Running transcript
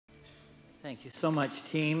Thank you so much,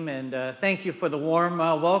 team, and thank you for the warm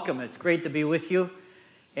welcome. It's great to be with you,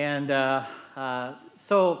 and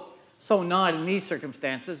so not in these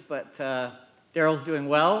circumstances, but Daryl's doing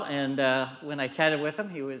well, and when I chatted with him,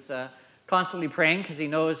 he was constantly praying because he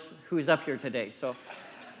knows who's up here today. So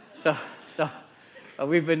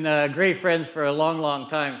we've been great friends for a long, long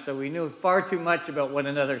time, so we knew far too much about one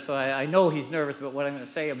another, so I know he's nervous about what I'm going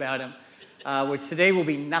to say about him, which today will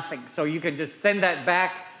be nothing, so you can just send that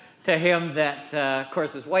back to him that, of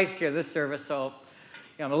course, his wife's here this service, so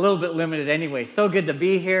I'm a little bit limited anyway. So good to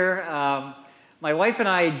be here. My wife and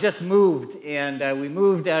I just moved, and we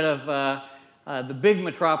moved out of the big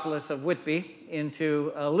metropolis of Whitby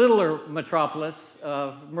into a littler metropolis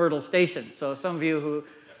of Myrtle Station. So some of you who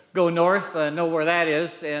go north know where that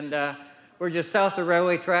is, and we're just south of the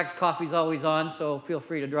railway tracks. Coffee's always on, so feel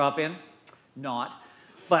free to drop in. Not,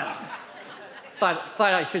 but thought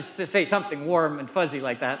I should say something warm and fuzzy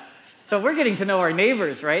like that. So we're getting to know our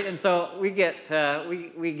neighbors, right? And so we get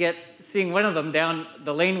seeing one of them down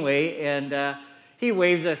the laneway, and he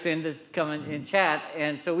waves us in to come in and chat.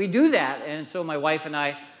 And so we do that. And so my wife and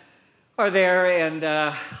I are there, and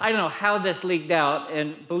I don't know how this leaked out.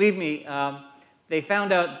 And believe me, they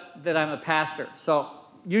found out that I'm a pastor. So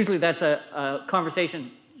usually that's a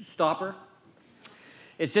conversation stopper.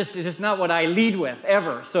 It's just not what I lead with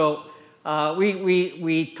ever. So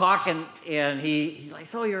we talk, and he's like,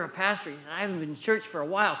 so you're a pastor? He said, I haven't been in church for a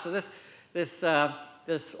while. So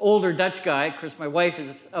this older Dutch guy, of course my wife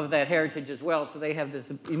is of that heritage as well, so they have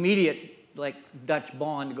this immediate like Dutch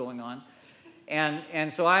bond going on.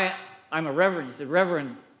 And so I'm a reverend. He said,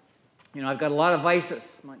 Reverend, I've got a lot of vices.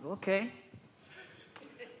 I'm like, okay,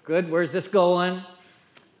 good, where's this going?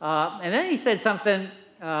 And then he said something, he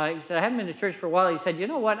said, I haven't been to church for a while. He said, you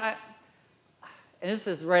know what, and this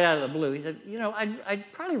is right out of the blue. He said, I'd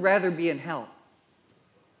probably rather be in hell.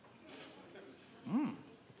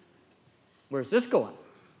 Where's this going?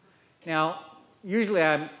 Now, usually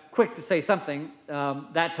I'm quick to say something.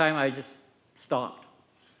 That time I just stopped.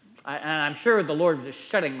 And I'm sure the Lord was just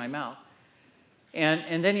shutting my mouth.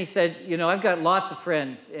 And then he said, I've got lots of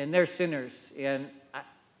friends, and they're sinners, and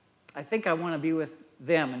I think I want to be with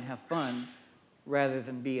them and have fun rather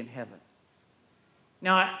than be in heaven.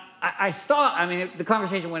 Now, I stopped. I mean, the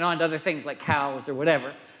conversation went on to other things like cows or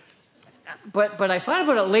whatever. But I thought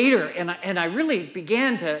about it later, and I really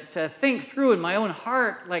began to think through in my own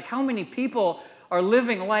heart, like how many people are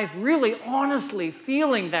living life really honestly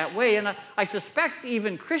feeling that way. And I suspect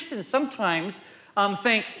even Christians sometimes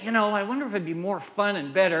think, I wonder if it'd be more fun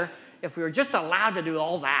and better if we were just allowed to do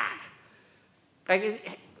all that.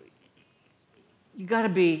 Like, you got to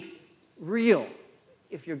be real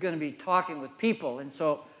if you're going to be talking with people. And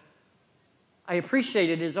so I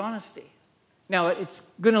appreciated his honesty. Now, it's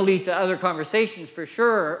going to lead to other conversations for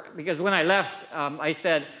sure, because when I left, I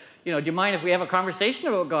said, do you mind if we have a conversation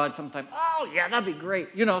about God sometime? Oh, yeah, that'd be great.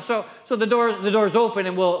 So the door's open,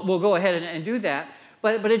 and we'll go ahead and do that.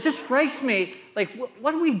 But it just strikes me, like,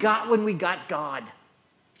 what do we got when we got God?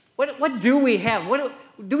 What do we have?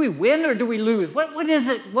 Do we win or do we lose? What is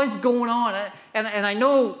it? What's going on? And I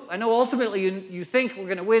know ultimately you think we're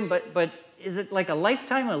going to win, but is it like a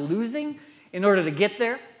lifetime of losing in order to get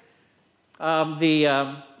there?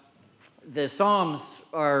 The Psalms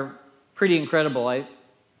are pretty incredible.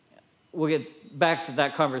 We'll get back to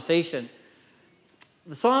that conversation.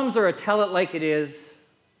 The Psalms are a tell it like it is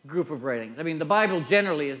group of writings. I mean, the Bible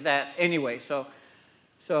generally is that anyway. So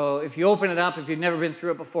if you open it up, if you've never been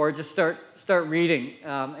through it before, just start reading,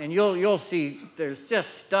 and you'll see there's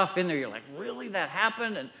just stuff in there. You're like, really, that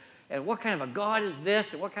happened? And what kind of a God is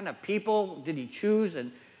this? And what kind of people did he choose?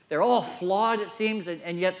 And they're all flawed, it seems,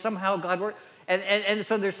 and yet somehow God worked. And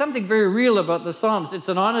so there's something very real about the Psalms. It's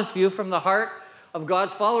an honest view from the heart of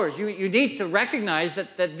God's followers. You need to recognize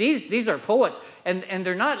that these are poets, and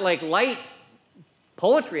they're not like light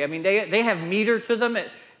poetry. I mean, they have meter to them.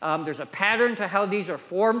 There's a pattern to how these are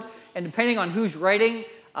formed, and depending on who's writing,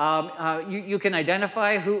 you can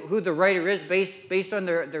identify who the writer is based on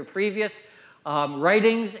their previous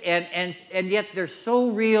writings, and yet they're so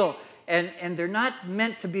real, and they're not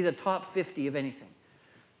meant to be the top 50 of anything.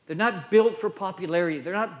 They're not built for popularity.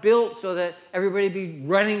 They're not built so that everybody be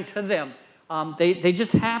running to them. They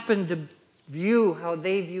just happen to view how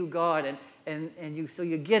they view God, so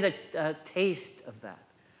you get a taste of that.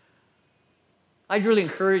 I'd really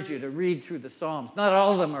encourage you to read through the Psalms. Not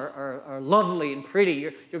all of them are lovely and pretty.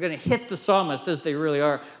 You're going to hit the psalmist as they really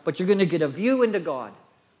are, but you're going to get a view into God.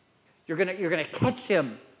 You're going to catch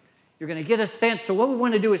him. You're going to get a sense. So what we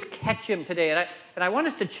want to do is catch him today. And I want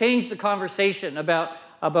us to change the conversation about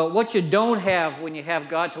what you don't have when you have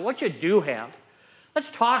God to what you do have. Let's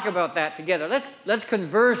talk about that together. Let's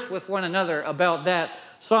converse with one another about that.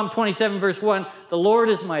 Psalm 27, verse 1, the Lord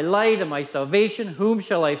is my light and my salvation. Whom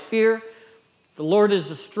shall I fear? The Lord is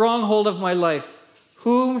the stronghold of my life.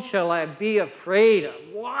 Whom shall I be afraid of?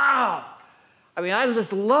 Wow. I mean, I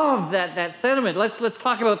just love that sentiment. Let's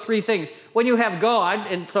talk about three things. When you have God,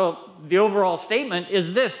 and so the overall statement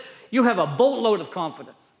is this, you have a boatload of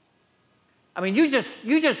confidence. I mean, you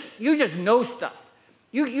just know stuff.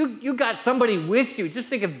 You got somebody with you. Just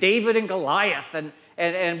think of David and Goliath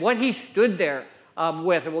and what he stood there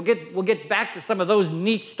with. And we'll get back to some of those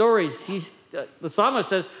neat stories. The psalmist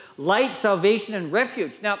says, light, salvation, and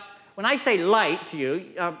refuge. Now, when I say light to you,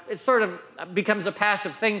 it sort of becomes a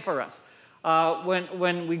passive thing for us.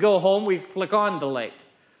 When we go home, we flick on the light.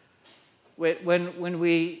 When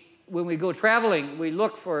we go traveling, we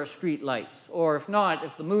look for street lights. Or if not,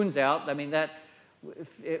 if the moon's out, I mean,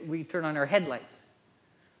 we turn on our headlights.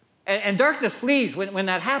 And darkness flees when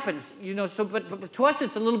that happens, you know. So, but to us,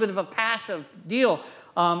 it's a little bit of a passive deal.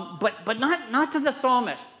 But not to the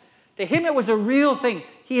psalmist. To him, it was a real thing.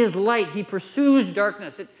 He is light. He pursues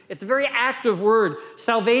darkness. It's a very active word.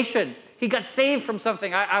 Salvation. He got saved from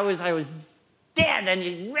something. I was dead, and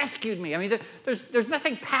you rescued me. I mean, there's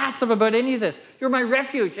nothing passive about any of this. You're my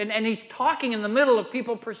refuge. And he's talking in the middle of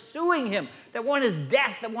people pursuing him. That one is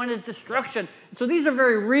death. That one is destruction. So these are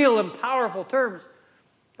very real and powerful terms.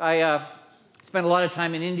 I spent a lot of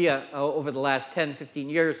time in India over the last 10, 15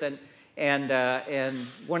 years, and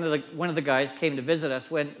one of the guys came to visit us.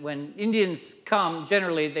 When Indians come,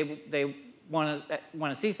 generally they want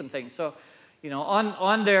to see some things. So, you know,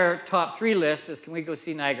 on their top 3 list is, can we go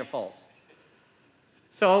see Niagara Falls?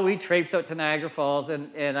 So we traipsed out to Niagara Falls,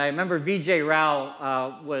 and I remember Vijay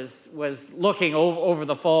Rao was looking over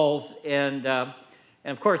the falls, and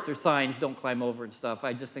of course there's signs, don't climb over and stuff.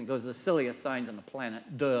 I just think those are the silliest signs on the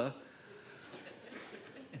planet, duh.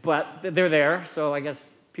 But they're there, so I guess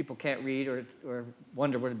people can't read or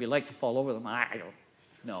wonder what it'd be like to fall over them. I don't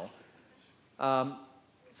know.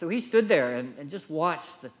 So he stood there and just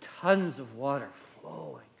watched the tons of water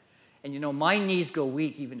flowing. And you know, my knees go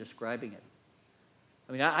weak even describing it.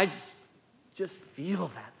 I mean, I just feel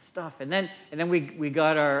that stuff. And then we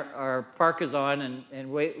got our parkas on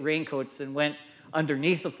and raincoats and went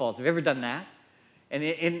underneath the falls. Have you ever done that? And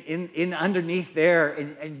in underneath there,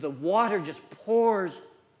 and the water just pours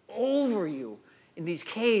over you in these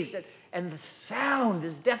caves, and the sound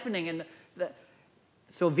is deafening. And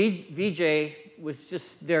so Vijay was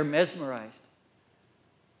just there mesmerized.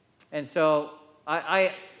 And so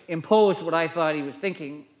I imposed what I thought he was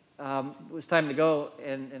thinking. It was time to go,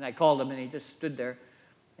 and I called him, and he just stood there.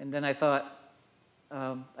 And then I thought,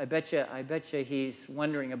 I bet you he's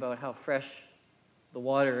wondering about how fresh the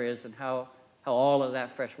water is, and how all of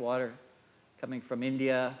that fresh water coming from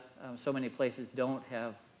India, so many places don't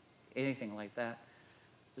have anything like that.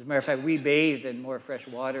 As a matter of fact, we bathe in more fresh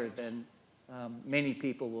water than many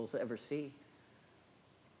people will ever see.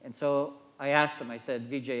 And so I asked him, I said,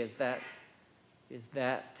 Vijay, is that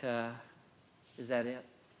it?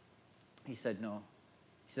 He said, no.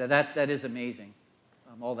 He said, that is amazing,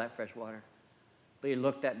 all that fresh water. But he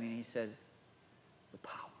looked at me and he said, the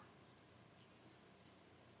power.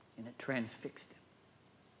 And it transfixed him.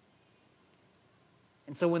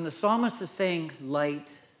 And so when the psalmist is saying light,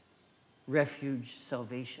 refuge,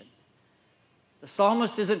 salvation, the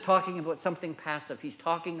psalmist isn't talking about something passive. He's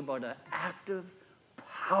talking about an active,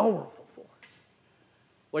 powerful force.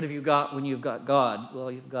 What have you got when you've got God?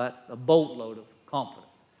 Well, you've got a boatload of confidence.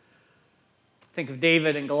 Think of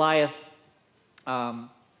David and Goliath.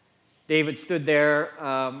 David stood there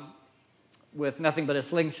with nothing but a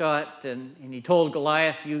slingshot, and he told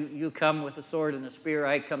Goliath, you come with a sword and a spear,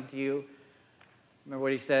 I come to you. Remember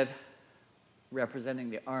what he said? Representing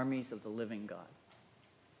the armies of the living God.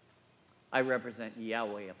 I represent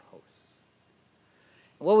Yahweh of hosts.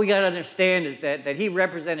 And what we got to understand is that he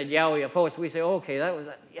represented Yahweh of hosts. We say,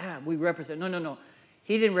 okay, we represent. No.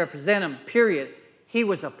 He didn't represent him, period. He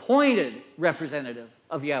was appointed representative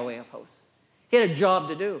of Yahweh of hosts. He had a job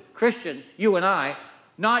to do. Christians, you and I,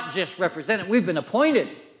 not just represent it. We've been appointed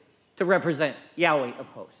to represent Yahweh of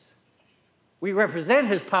hosts. We represent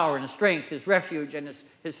his power and his strength, his refuge and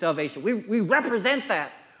his salvation. We represent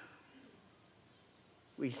that.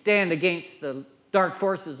 We stand against the dark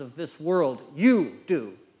forces of this world. You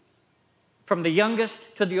do. From the youngest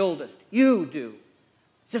to the oldest, you do.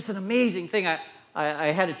 It's just an amazing thing. I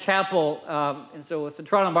had a chapel, and so with the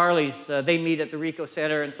Toronto Marlies, they meet at the Rico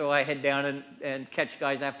Center, and so I head down and catch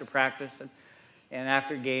guys after practice and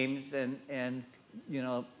after games, and you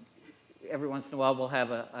know, every once in a while we'll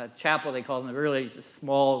have a chapel, they call them, really just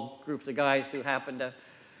small groups of guys who happen to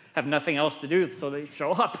have nothing else to do, so they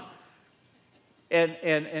show up.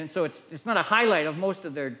 And so it's not a highlight of most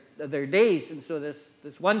of their days. And so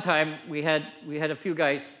this one time we had a few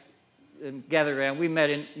guys gathered around. We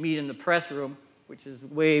meet in the press room, which is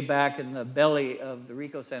way back in the belly of the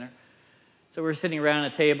Rico Center. So we're sitting around a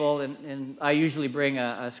table, and I usually bring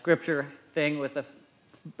a scripture thing with a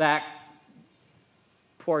back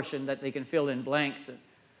portion that they can fill in blanks.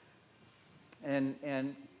 And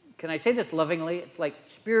can I say this lovingly? It's like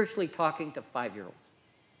spiritually talking to 5-year-olds.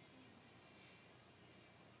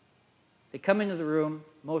 They come into the room,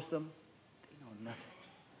 most of them, they know nothing.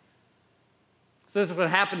 So this is what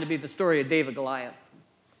happened to be the story of David Goliath.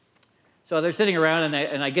 So they're sitting around,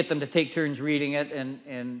 and I get them to take turns reading it,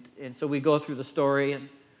 and so we go through the story, and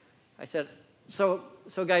I said, so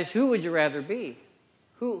guys, who would you rather be?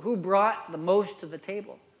 Who brought the most to the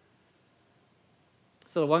table?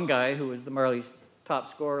 So the one guy, who was the Marley's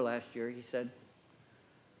top scorer last year, he said,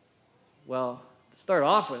 well, to start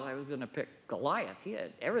off with, I was going to pick Goliath. He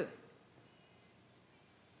had everything.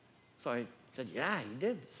 So I said, yeah, he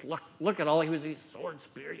did. Just look at all, he was a sword,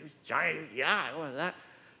 spear, he was giant, yeah, I wanted that.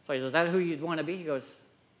 So he says, is that who you'd want to be? He goes,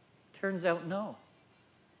 turns out no.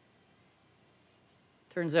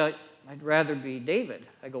 Turns out I'd rather be David.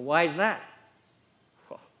 I go, why is that?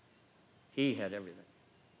 Well, he had everything.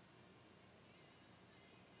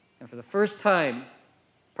 And for the first time,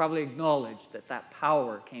 probably acknowledged that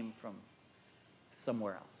power came from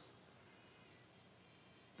somewhere else.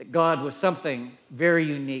 That God was something very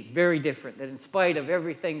unique, very different, that in spite of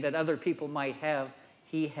everything that other people might have,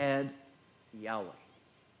 he had Yahweh.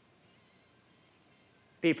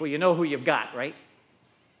 People, you know who you've got, right?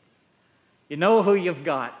 You know who you've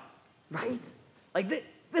got, right? Like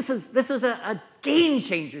this is a game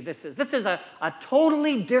changer. This is a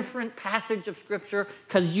totally different passage of Scripture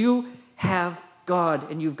because you have God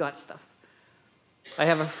and you've got stuff. I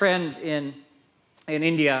have a friend in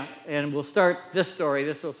India, and we'll start this story.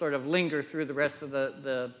 This will sort of linger through the rest of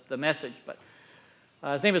the message. But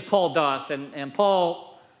his name is Paul Doss, and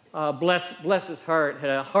Paul, bless his heart, had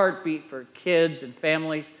a heartbeat for kids and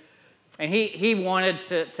families. And he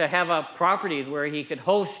wanted to have a property where he could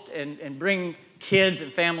host and bring kids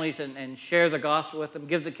and families and share the gospel with them,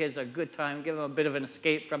 give the kids a good time, give them a bit of an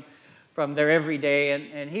escape from their everyday.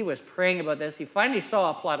 And he was praying about this. He finally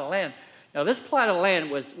saw a plot of land. Now, this plot of land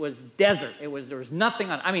was desert. There was nothing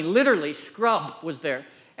on it. I mean, literally, scrub was there.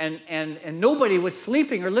 And nobody was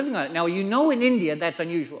sleeping or living on it. Now, you know in India, that's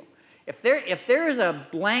unusual. If there is a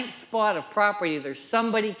blank spot of property, there's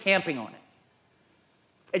somebody camping on it.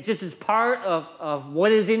 It just is part of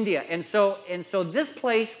what is India. And so this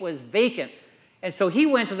place was vacant. And so he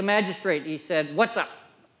went to the magistrate. He said, what's up?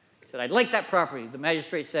 He said, I'd like that property. The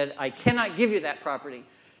magistrate said, I cannot give you that property.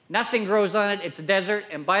 Nothing grows on it. It's a desert.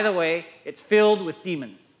 And by the way, it's filled with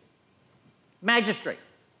demons. Magistrate.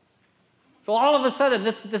 So all of a sudden,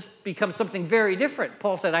 this becomes something very different.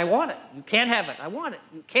 Paul said, I want it. You can't have it. I want it.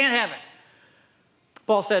 You can't have it.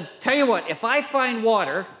 Paul said, tell you what, if I find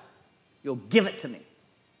water, you'll give it to me.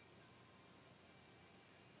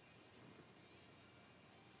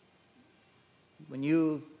 When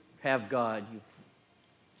you have God, you've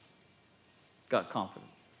got confidence.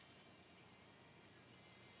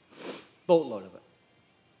 Boatload of it.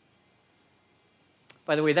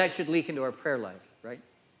 By the way, that should leak into our prayer life, right?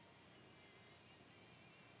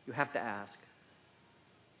 You have to ask.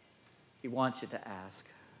 He wants you to ask.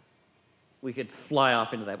 We could fly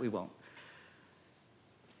off into that. We won't.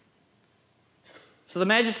 So the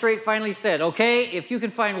magistrate finally said, okay, if you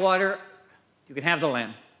can find water, you can have the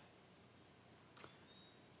land.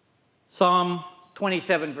 Psalm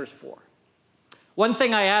 27, verse 4. One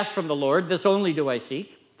thing I ask from the Lord, this only do I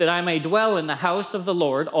seek, that I may dwell in the house of the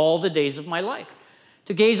Lord all the days of my life,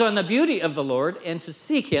 to gaze on the beauty of the Lord and to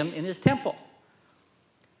seek him in his temple.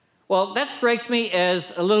 Well, that strikes me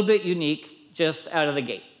as a little bit unique just out of the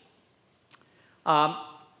gate.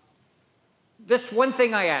 This one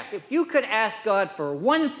thing I ask, if you could ask God for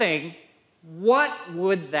one thing, what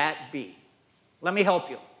would that be? Let me help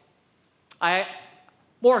you.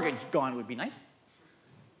 Mortgage gone would be nice.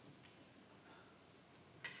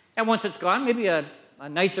 And once it's gone, maybe a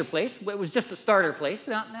nicer place. It was just a starter place.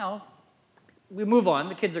 Now we move on.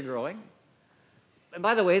 The kids are growing. And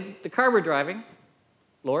by the way, the car we're driving,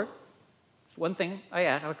 Lord, it's one thing I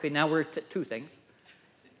asked. Okay, now we're at two things.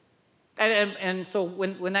 And so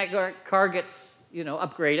when that car gets,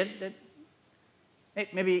 upgraded,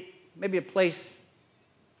 maybe a place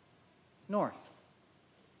north.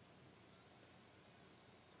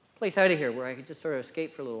 Place out of here where I could just sort of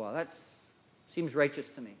escape for a little while. That seems righteous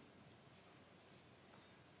to me.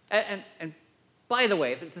 And by the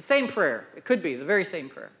way, if it's the same prayer, it could be the very same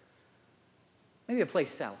prayer. Maybe a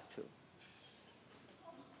place south, too.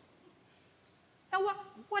 Now,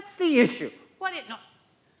 what's the issue?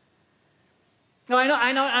 No,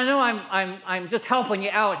 I know I'm just helping you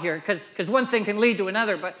out here, because one thing can lead to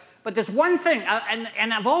another, but there's one thing,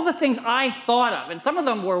 and of all the things I thought of, and some of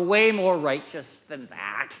them were way more righteous than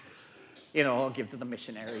that, I'll give to the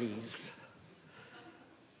missionaries.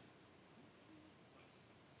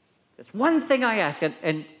 There's one thing I ask,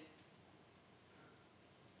 and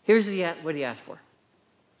here's what he asked for.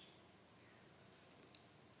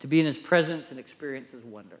 To be in his presence and experience his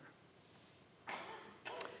wonder.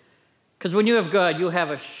 Because when you have God, you have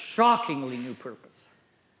a shockingly new purpose.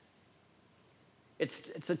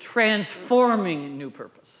 It's a transforming new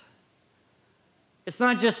purpose. It's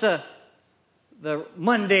not just the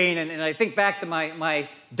mundane, and I think back to my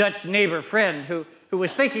Dutch neighbor friend who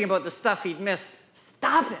was thinking about the stuff he'd missed.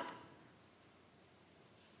 Stop it.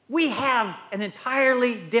 We have an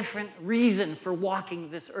entirely different reason for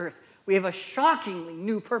walking this earth. We have a shockingly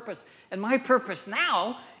new purpose. And my purpose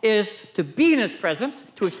now is to be in his presence,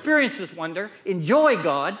 to experience his wonder, enjoy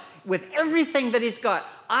God with everything that he's got.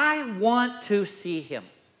 I want to see him.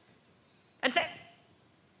 That's it.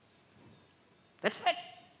 That's it.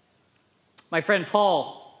 My friend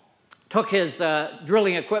Paul took his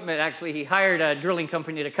drilling equipment. Actually, he hired a drilling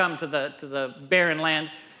company to come to the barren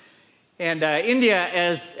land. And India,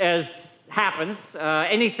 as happens,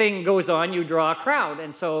 anything goes on, you draw a crowd.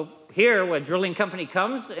 And so here, when a drilling company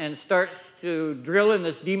comes and starts to drill in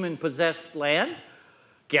this demon-possessed land,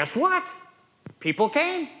 guess what? People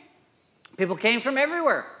came. People came from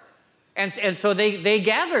everywhere. And so they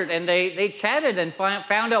gathered and they chatted and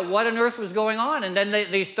found out what on earth was going on. And then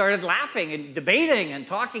they started laughing and debating and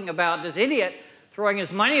talking about this idiot throwing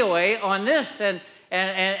his money away on this.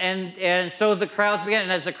 And so the crowds began.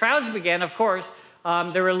 And as the crowds began, of course,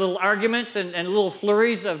 there were little arguments and little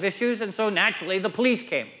flurries of issues. And so naturally, the police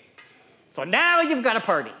came. So now you've got a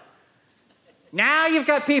party. Now you've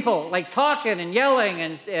got people like talking and yelling,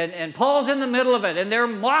 and Paul's in the middle of it, and they're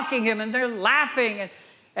mocking him, and they're laughing.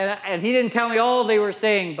 And he didn't tell me all they were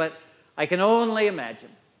saying, but I can only imagine.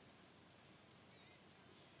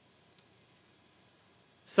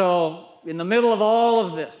 So in the middle of all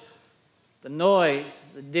of this, the noise,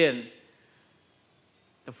 the din,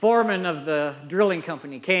 the foreman of the drilling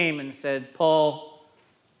company came and said, Paul,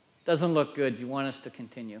 doesn't look good. Do you want us to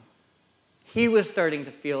continue? He was starting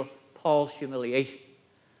to feel Paul's humiliation.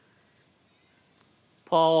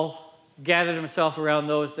 Paul gathered himself around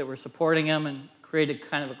those that were supporting him and created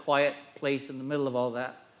kind of a quiet place in the middle of all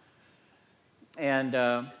that. And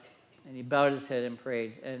he bowed his head and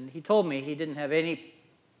prayed. And he told me he didn't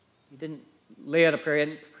lay out a prayer,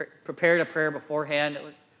 he hadn't prepared a prayer beforehand.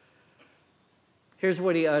 Here's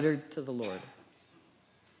what he uttered to the Lord.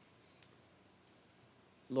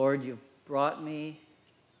 Lord, you've brought me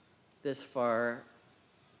this far.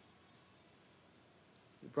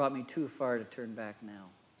 You brought me too far to turn back now.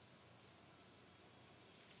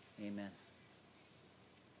 Amen.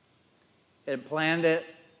 I had planned it.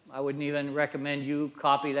 I wouldn't even recommend you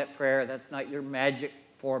copy that prayer. That's not your magic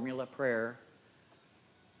formula prayer.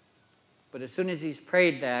 But as soon as he's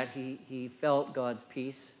prayed that, he felt God's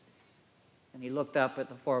peace. And he looked up at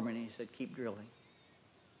the foreman and he said, keep drilling.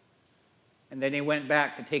 And then he went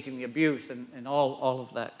back to taking the abuse and all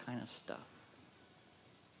of that kind of stuff.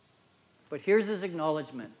 But here's his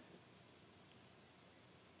acknowledgement.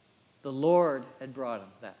 The Lord had brought him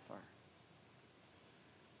that far.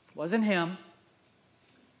 It wasn't him.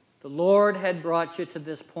 The Lord had brought you to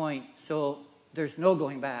this point, so there's no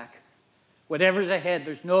going back. Whatever's ahead,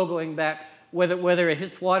 there's no going back. Whether it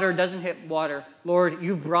hits water or doesn't hit water, Lord,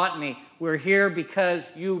 you've brought me. We're here because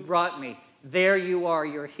you brought me. There you are.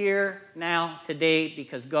 You're here now, today,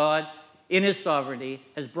 because God, in his sovereignty,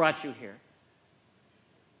 has brought you here.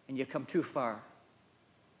 And you come too far.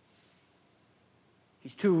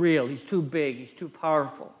 He's too real. He's too big. He's too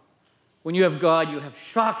powerful. When you have God, you have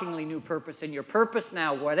shockingly new purpose. And your purpose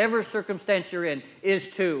now, whatever circumstance you're in, is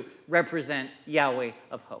to represent Yahweh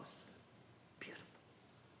of hosts. Beautiful.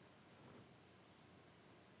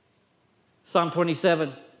 Psalm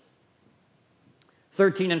 27.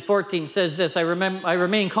 13 and 14 says this, I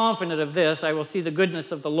remain confident of this, I will see the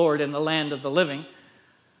goodness of the Lord in the land of the living.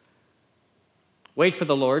 Wait for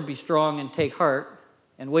the Lord, be strong and take heart,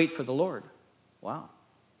 and wait for the Lord. Wow.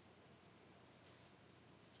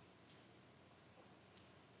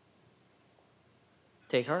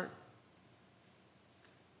 Take heart.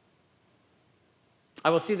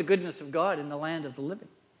 I will see the goodness of God in the land of the living.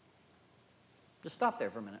 Just stop there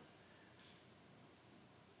for a minute.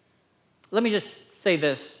 Let me just say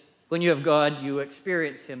this. When you have God, you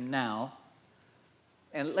experience him now.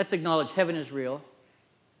 and let's acknowledge heaven is real.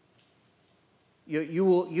 You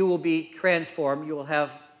will be transformed. You will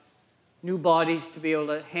have new bodies to be able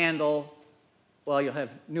to handle. Well, you'll have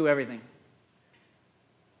new everything.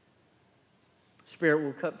 Spirit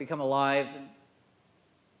will become alive and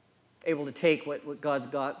able to take what God's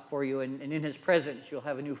got for you, and in His presence you'll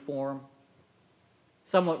have a new form,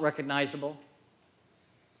 somewhat recognizable,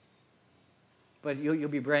 but you'll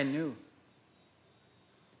be brand new.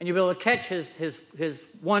 And you'll be able to catch His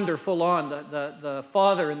wonder full on, the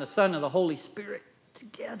Father and the Son and the Holy Spirit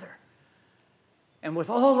together. And with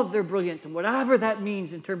all of their brilliance and whatever that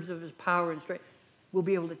means in terms of His power and strength, we'll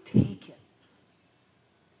be able to take it.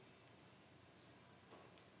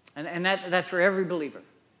 And that's for every believer.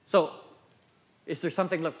 So, is there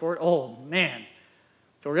something to look forward? Oh, man.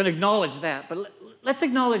 So we're going to acknowledge that. But let's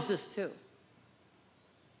acknowledge this too.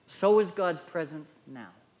 So is God's presence now.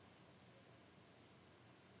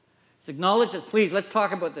 Let's acknowledge this. Please, let's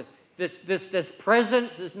talk about this. This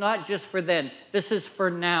presence is not just for then. This is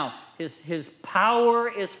for now. His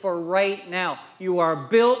power is for right now. You are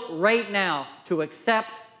built right now to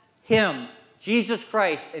accept Him, Jesus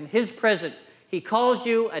Christ, and His presence. He calls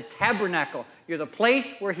you a tabernacle. You're the place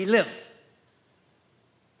where He lives.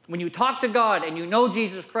 When you talk to God and you know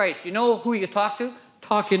Jesus Christ, you know who you talk to?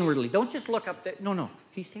 Talk inwardly. Don't just look up there. No,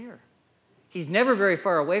 He's here. He's never very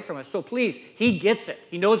far away from us. So please, He gets it.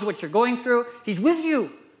 He knows what you're going through. He's with you.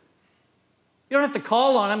 You don't have to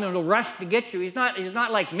call on Him and He'll rush to get you. He's not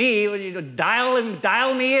like me. You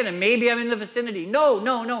dial me in and maybe I'm in the vicinity.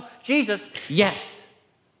 No. Jesus, yes.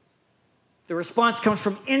 The response comes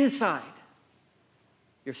from inside.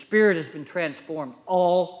 Your spirit has been transformed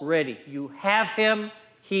already. You have Him.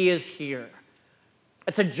 He is here.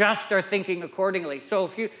 Let's adjust our thinking accordingly. So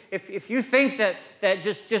if you think that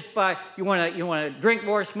just by you want to drink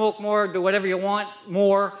more, smoke more, do whatever you want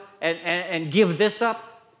more, and give this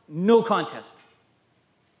up, no contest.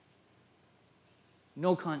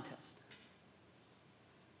 No contest.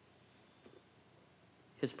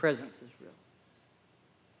 His presence is real.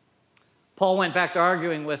 Paul went back to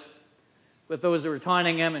arguing with those that were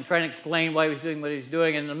taunting him and trying to explain why he was doing what he was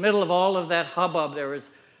doing. And in the middle of all of that hubbub, there was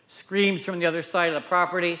screams from the other side of the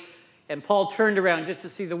property. And Paul turned around just to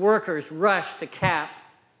see the workers rush to cap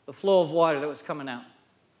the flow of water that was coming out.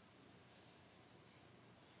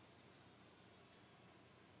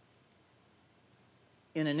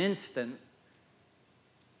 In an instant,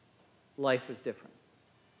 life was different.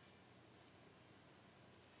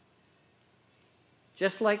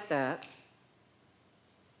 Just like that,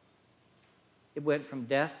 it went from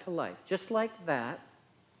death to life. Just like that,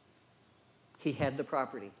 he had the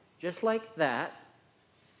property. Just like that,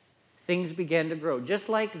 things began to grow. Just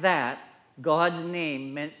like that, God's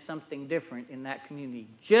name meant something different in that community.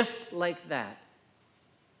 Just like that,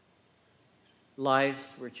 lives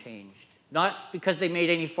were changed. Not because they made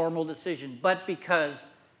any formal decision, but because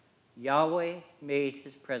Yahweh made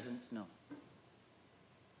His presence known.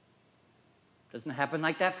 Doesn't happen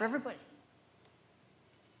like that for everybody.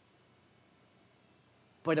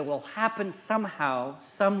 But it will happen somehow,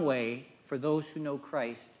 some way, for those who know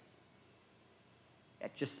Christ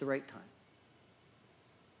at just the right time.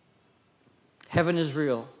 Heaven is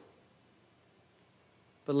real,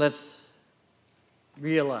 but let's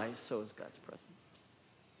realize so is God's presence.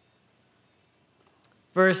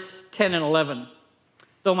 Verse 10 and 11.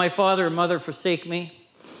 Though my father and mother forsake me,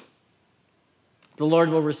 the Lord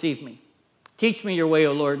will receive me. Teach me your way,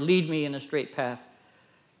 O Lord. Lead me in a straight path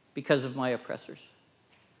because of my oppressors.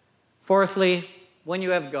 Fourthly, when you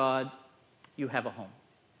have God, you have a home.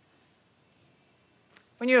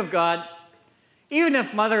 When you have God, even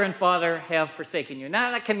if mother and father have forsaken you.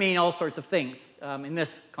 Now, that can mean all sorts of things in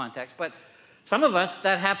this context, but some of us,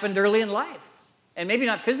 that happened early in life. And maybe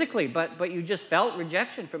not physically, but you just felt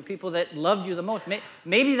rejection from people that loved you the most.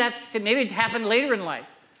 Maybe it happened later in life.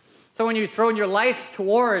 Someone you've thrown your life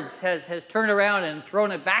towards has turned around and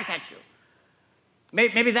thrown it back at you.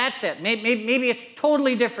 Maybe that's it. Maybe it's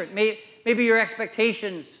totally different. Maybe your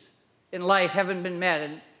expectations in life haven't been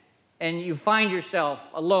met and you find yourself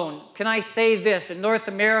alone. Can I say this? In North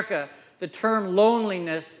America, the term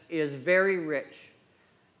loneliness is very rich.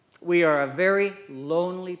 We are a very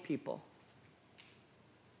lonely people.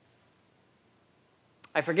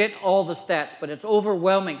 I forget all the stats, but it's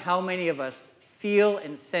overwhelming how many of us feel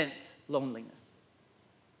and sense loneliness.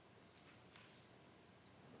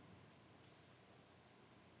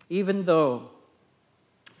 Even though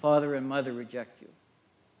father and mother reject you,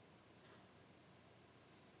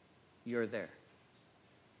 you're there.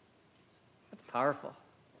 That's powerful.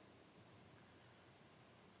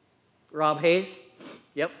 Rob Hayes,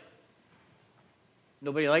 yep.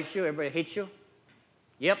 Nobody likes you, everybody hates you.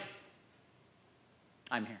 Yep,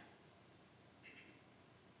 I'm here.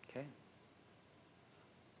 Okay?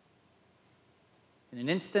 In an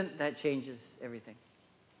instant, that changes everything.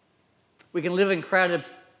 We can live in crowded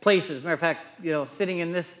places. Matter of fact, sitting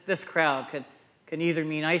in this crowd can either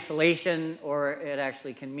mean isolation or it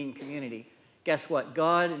actually can mean community. Guess what?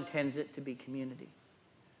 God intends it to be community.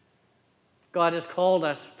 God has called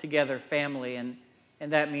us together family, and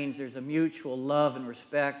that means there's a mutual love and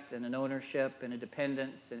respect and an ownership and a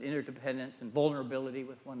dependence and interdependence and vulnerability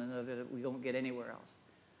with one another that we don't get anywhere else.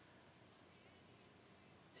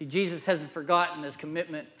 See, Jesus hasn't forgotten his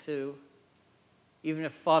commitment to, even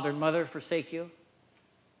if father and mother forsake you,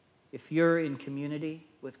 if you're in community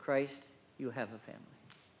with Christ, you have a family.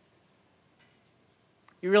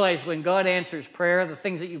 You realize when God answers prayer, the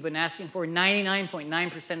things that you've been asking for,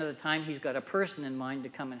 99.9% of the time, he's got a person in mind to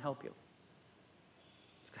come and help you.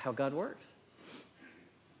 That's how God works.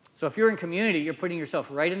 So if you're in community, you're putting yourself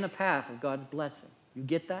right in the path of God's blessing. You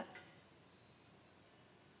get that?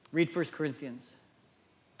 Read 1 Corinthians.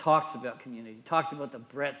 Talks about community. Talks about the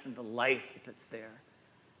breadth and the life that's there.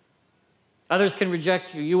 Others can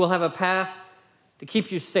reject you. You will have a path to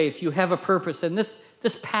keep you safe. You have a purpose. And this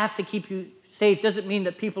path to keep you safe doesn't mean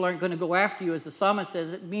that people aren't going to go after you, as the psalmist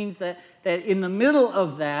says. It means that in the middle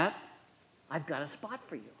of that, I've got a spot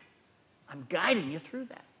for you. I'm guiding you through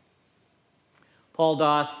that. Paul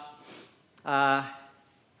Doss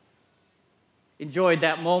enjoyed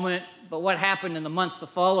that moment, but what happened in the months to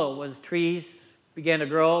follow was trees began to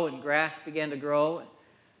grow and grass began to grow.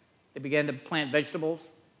 They began to plant vegetables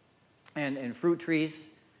and fruit trees.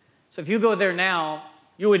 So if you go there now,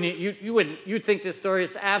 you'd think this story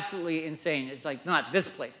is absolutely insane. It's like, not this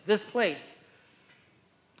place. This place,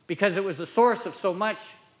 because it was the source of so much,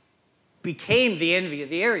 became the envy of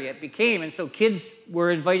the area. It became, and so kids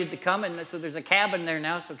were invited to come, and so there's a cabin there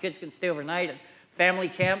now so kids can stay overnight, and family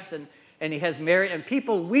camps, and he has married, and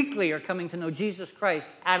people weekly are coming to know Jesus Christ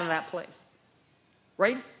out of that place.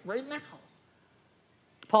 Right now.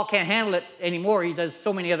 Paul can't handle it anymore. He does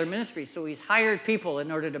so many other ministries, so he's hired people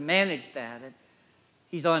in order to manage that. And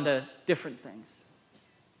he's on to different things.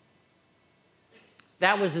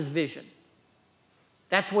 That was his vision.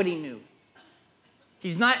 That's what he knew.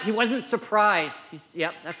 He wasn't surprised.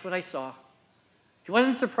 Yep, that's what I saw. He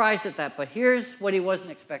wasn't surprised at that, but here's what he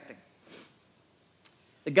wasn't expecting.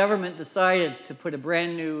 The government decided to put a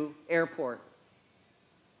brand new airport,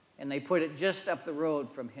 and they put it just up the road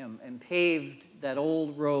from him and paved that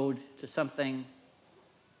old road to something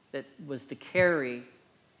that was to carry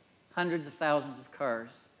hundreds of thousands of cars.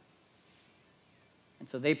 And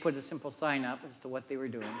so they put a simple sign up as to what they were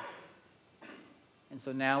doing. And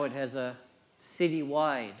so now it has a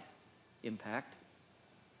citywide impact.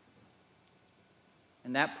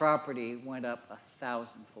 And that property went up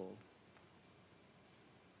 1,000-fold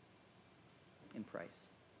in price.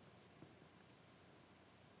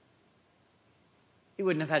 He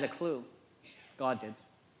wouldn't have had a clue. God did.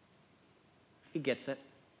 He gets it.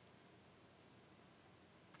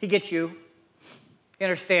 He gets you. He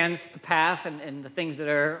understands the path and the things that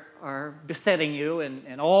are besetting you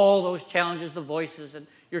and all those challenges, the voices, and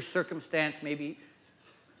your circumstance. Maybe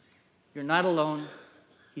you're not alone.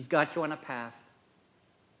 He's got you on a path.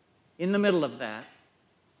 In the middle of that,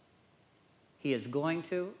 he is going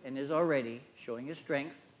to and is already showing his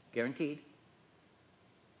strength, guaranteed.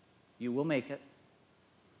 You will make it.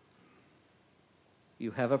 You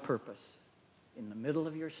have a purpose. In the middle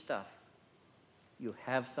of your stuff, you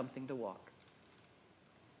have something to walk.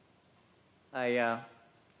 I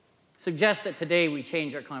suggest that today we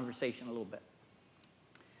change our conversation a little bit.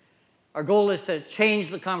 Our goal is to change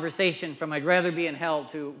the conversation from I'd rather be in hell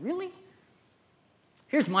to, really?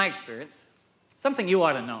 Here's my experience. Something you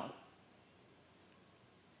ought to know.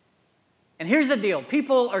 And here's the deal.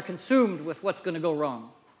 People are consumed with what's going to go wrong.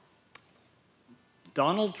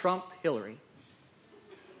 Donald Trump, Hillary.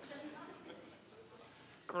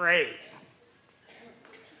 Great.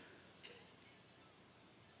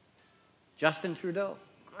 Justin Trudeau.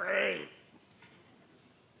 Great.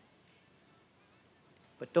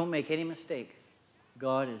 But don't make any mistake.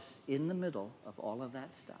 God is in the middle of all of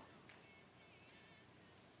that stuff.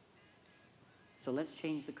 So let's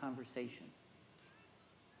change the conversation.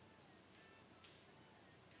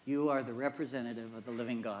 You are the representative of the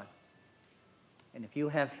living God. And if you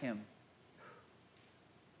have him,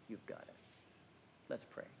 you've got it. Let's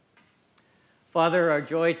pray. Father, our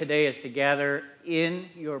joy today is to gather in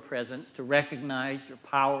your presence, to recognize your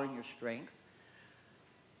power and your strength.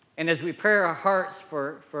 And as we prepare our hearts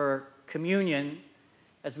for communion,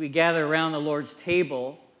 as we gather around the Lord's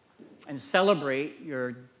table and celebrate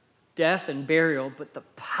your death and burial, but the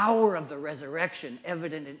power of the resurrection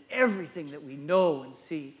evident in everything that we know and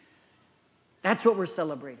see. That's what we're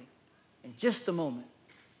celebrating in just a moment.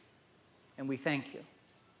 And we thank you.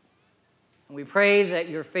 And we pray that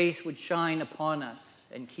your face would shine upon us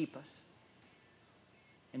and keep us.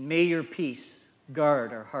 And may your peace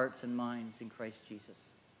guard our hearts and minds in Christ Jesus.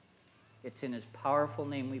 It's in his powerful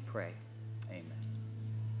name we pray.